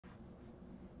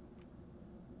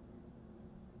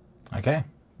Okay,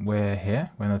 we're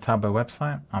here. We're in the Tableau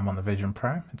website. I'm on the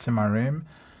VisionPro. It's in my room.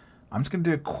 I'm just going to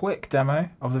do a quick demo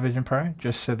of the VisionPro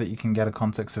just so that you can get a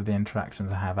context of the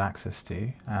interactions I have access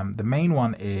to. The main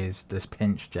one is this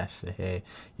pinch gesture here.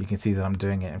 You can see that I'm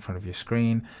doing it in front of your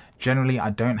screen. Generally, I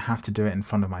don't have to do it in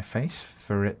front of my face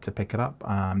for it to pick it up.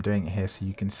 I'm doing it here so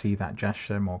you can see that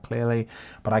gesture more clearly,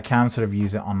 but I can sort of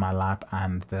use it on my lap,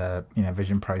 and the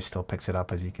VisionPro still picks it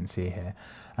up, as you can see here.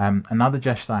 Another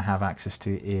gesture I have access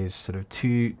to is sort of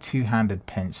two-handed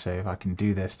pinch. So if I can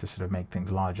do this to sort of make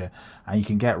things larger, and you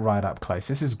can get right up close.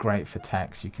 This is great for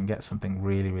text. You can get something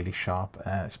really, really sharp,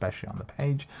 especially on the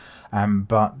page.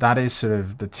 But that is sort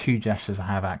of the two gestures I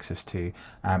have access to.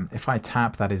 If I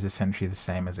tap, that is essentially the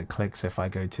same as a click. So if I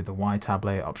go to the Y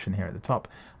Tableau option here at the top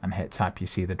and hit tap, you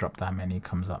see the drop-down menu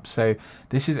comes up. So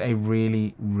this is a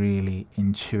really, really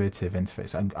intuitive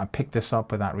interface. I picked this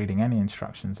up without reading any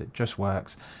instructions. It just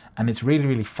works, and it's really,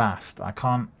 really fast. I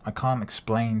can't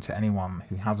explain to anyone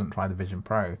who hasn't tried the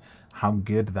VisionPro how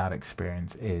good that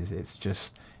experience is. It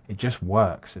just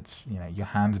works. It's, your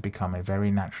hands become a very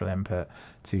natural input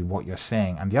to what you're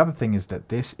seeing. And the other thing is that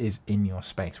this is in your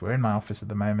space. We're in my office at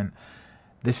the moment.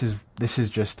 This is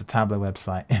just the Tableau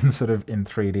website in sort of in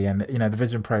 3D, and the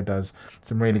VisionPro does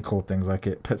some really cool things, like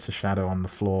it puts a shadow on the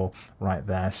floor right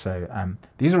there. So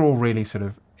these are all really sort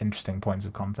of interesting points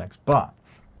of context. But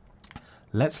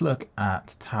let's look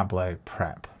at Tableau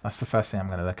prep. That's the first thing I'm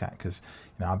going to look at, because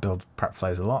I build prep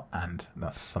flows a lot, and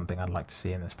that's something I'd like to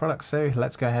see in this product. So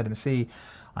let's go ahead and see.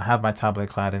 I have my Tableau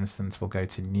Cloud instance. We'll go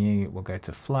to New, we'll go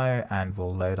to Flow, and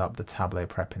we'll load up the Tableau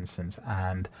Prep instance,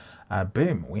 and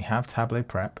boom, we have Tableau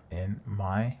Prep in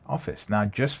my office. Now,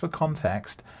 just for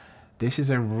context, this is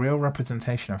a real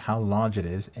representation of how large it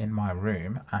is in my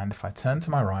room, and if I turn to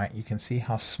my right, you can see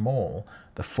how small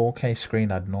the 4K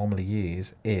screen I'd normally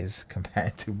use is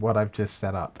compared to what I've just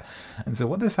set up. And so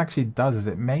what this actually does is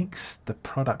it makes the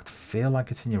product feel like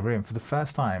it's in your room. For the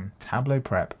first time, Tableau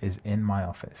Prep is in my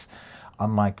office,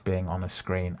 unlike being on a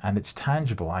screen, and it's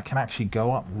tangible. I can actually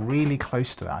go up really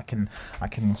close to it. I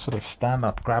can sort of stand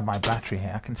up, grab my battery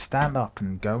here. I can stand up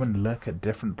and go and look at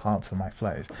different parts of my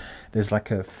flows. There's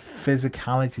like a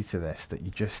physicality to this that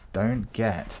you just don't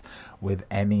get with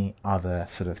any other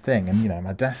sort of thing. And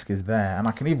my desk is there, and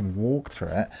I can even walk through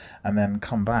it and then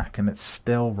come back, and it's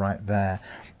still right there.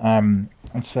 And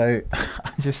so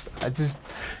I just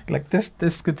like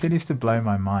this continues to blow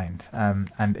my mind,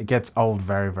 and it gets old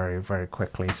very, very, very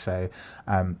quickly. So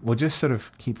we'll just sort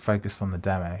of keep focused on the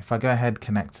demo. If I go ahead,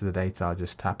 connect to the data, I'll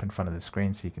just tap in front of the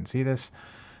screen so you can see this.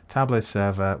 Tableau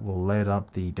server will load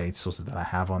up the data sources that I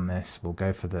have on this. We'll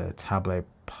go for the Tableau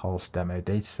Pulse demo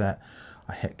dataset.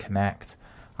 I hit connect.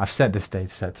 I've set this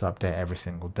dataset to update every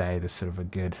single day. There's sort of a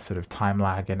good sort of time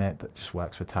lag in it that just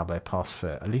works with Tableau Pulse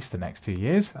for at least the next 2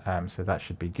 years. So that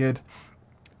should be good.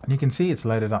 And you can see it's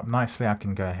loaded up nicely. I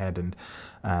can go ahead and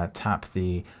tap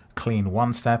the clean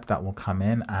one step. That will come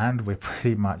in, and we're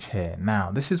pretty much here.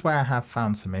 Now, this is where I have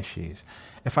found some issues.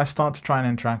 If I start to try and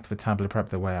interact with Tableau Prep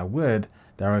the way I would,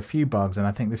 there are a few bugs, and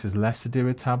I think this is less to do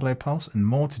with Tableau Pulse and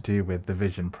more to do with the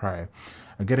VisionPro.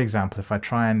 A good example, if I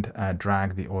try and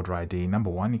drag the order ID, number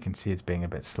one, you can see it's being a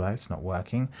bit slow, it's not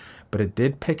working, but it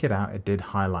did pick it out, it did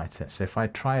highlight it. So if I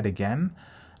try it again,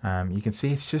 you can see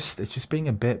it's just being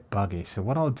a bit buggy. So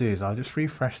what I'll do is I'll just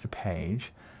refresh the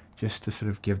page just to sort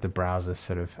of give the browser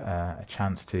sort of a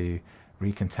chance to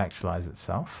recontextualize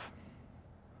itself.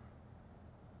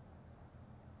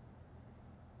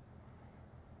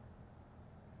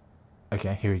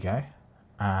 Okay, here we go.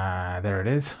 There it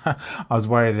is. I was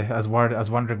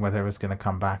wondering whether it was going to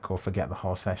come back or forget the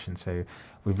whole session. So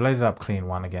we've loaded up clean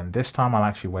one again. This time I'll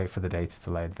actually wait for the data to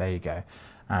load. There you go.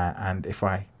 And if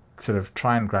I sort of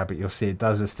try and grab it, you'll see it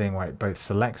does this thing where it both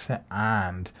selects it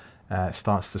and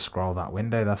starts to scroll that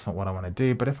window. That's not what I want to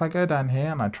do. But if I go down here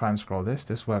and I try and scroll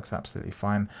this works absolutely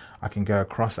fine. I can go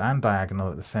across and diagonal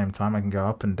at the same time. I can go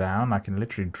up and down. I can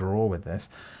literally draw with this.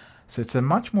 So it's a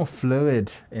much more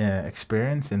fluid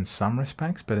experience in some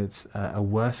respects, but it's a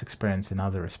worse experience in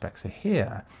other respects. So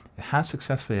here, it has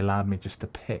successfully allowed me just to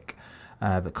pick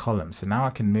the column. So now I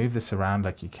can move this around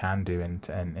like you can do in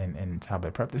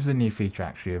Tableau Prep. This is a new feature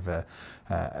actually of a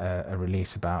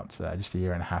release about just 1.5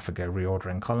 years ago,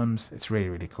 reordering columns. It's really,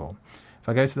 really cool. If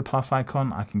I go to the plus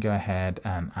icon, I can go ahead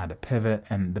and add a pivot,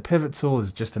 and the pivot tool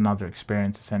is just another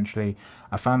experience essentially.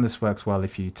 I found this works well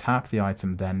if you tap the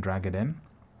item, then drag it in.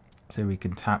 So we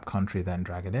can tap country, then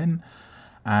drag it in.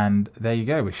 And there you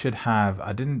go. We should have,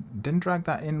 I didn't drag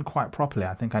that in quite properly.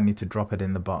 I think I need to drop it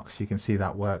in the box. You can see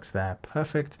that works there.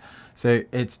 Perfect. So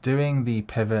it's doing the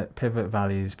pivot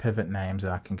values, pivot names,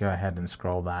 and I can go ahead and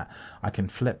scroll that. I can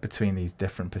flip between these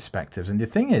different perspectives. And the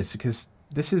thing is, because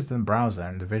this is the browser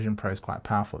and the VisionPro is quite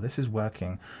powerful, this is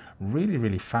working really,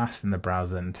 really fast in the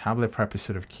browser, and Tableau Prep is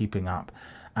sort of keeping up.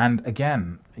 And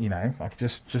again, you know, I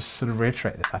just sort of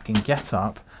reiterate this. I can get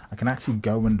up, I can actually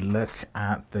go and look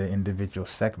at the individual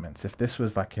segments. If this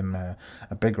was like in a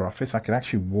bigger office, I could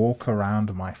actually walk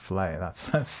around my flow.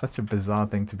 That's such a bizarre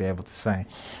thing to be able to say.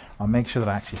 I'll make sure that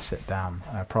I actually sit down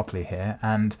properly here.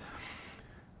 And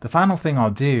the final thing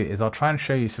I'll do is I'll try and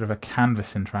show you sort of a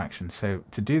canvas interaction. So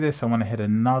to do this, I want to hit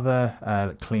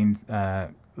another clean, I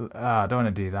don't want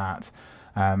to do that.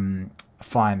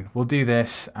 Fine, we'll do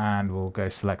this and we'll go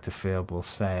select a field. We'll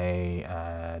say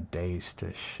days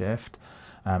to shift.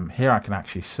 Here I can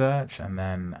actually search and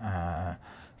then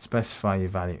specify your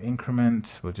value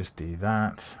increment. We'll just do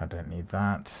that. I don't need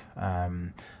that.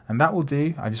 And that will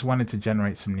do. I just wanted to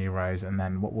generate some new rows, and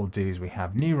then what we'll do is we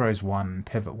have new rows 1,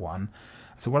 pivot 1.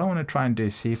 So what I want to try and do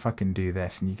is see if I can do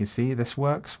this, and you can see this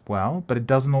works well, but it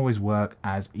doesn't always work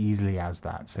as easily as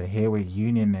that. So here we're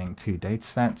unioning 2 data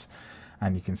sets,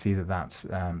 and you can see that that's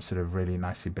sort of really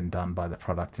nicely been done by the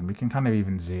product, and we can kind of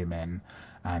even zoom in,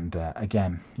 and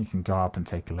again, you can go up and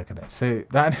take a look at it. So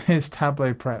that is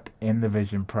Tableau Prep in the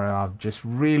VisionPro. I've just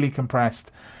really compressed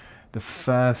the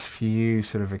first few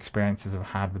sort of experiences I've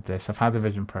had with this. I've had the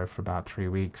VisionPro for about 3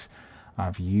 weeks.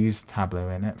 I've used Tableau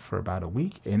in it for about a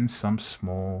week in some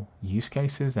small use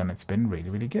cases, and it's been really,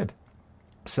 really good.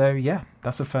 So yeah,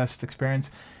 that's the first experience.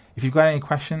 If you've got any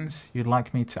questions you'd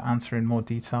like me to answer in more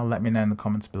detail, let me know in the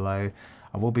comments below.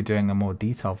 I will be doing a more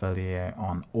detailed video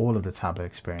on all of the Tableau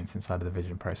experience inside of the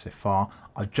VisionPro so far.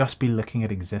 I'll just be looking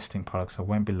at existing products. I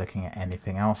won't be looking at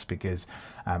anything else because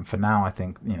for now, I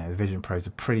think, you know, the VisionPro is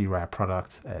a pretty rare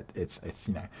product. It's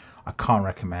you know, I can't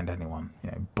recommend anyone,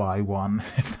 you know, buy one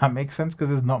if that makes sense, because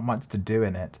there's not much to do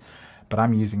in it. But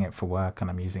I'm using it for work and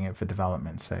I'm using it for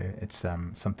development, so it's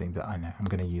something that I know I'm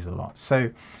going to use a lot.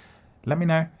 So let me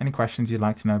know any questions you'd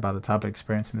like to know about the Tableau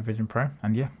experience in the VisionPro,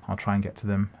 and yeah, I'll try and get to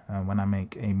them when I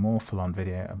make a more full-on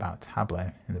video about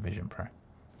Tableau in the VisionPro.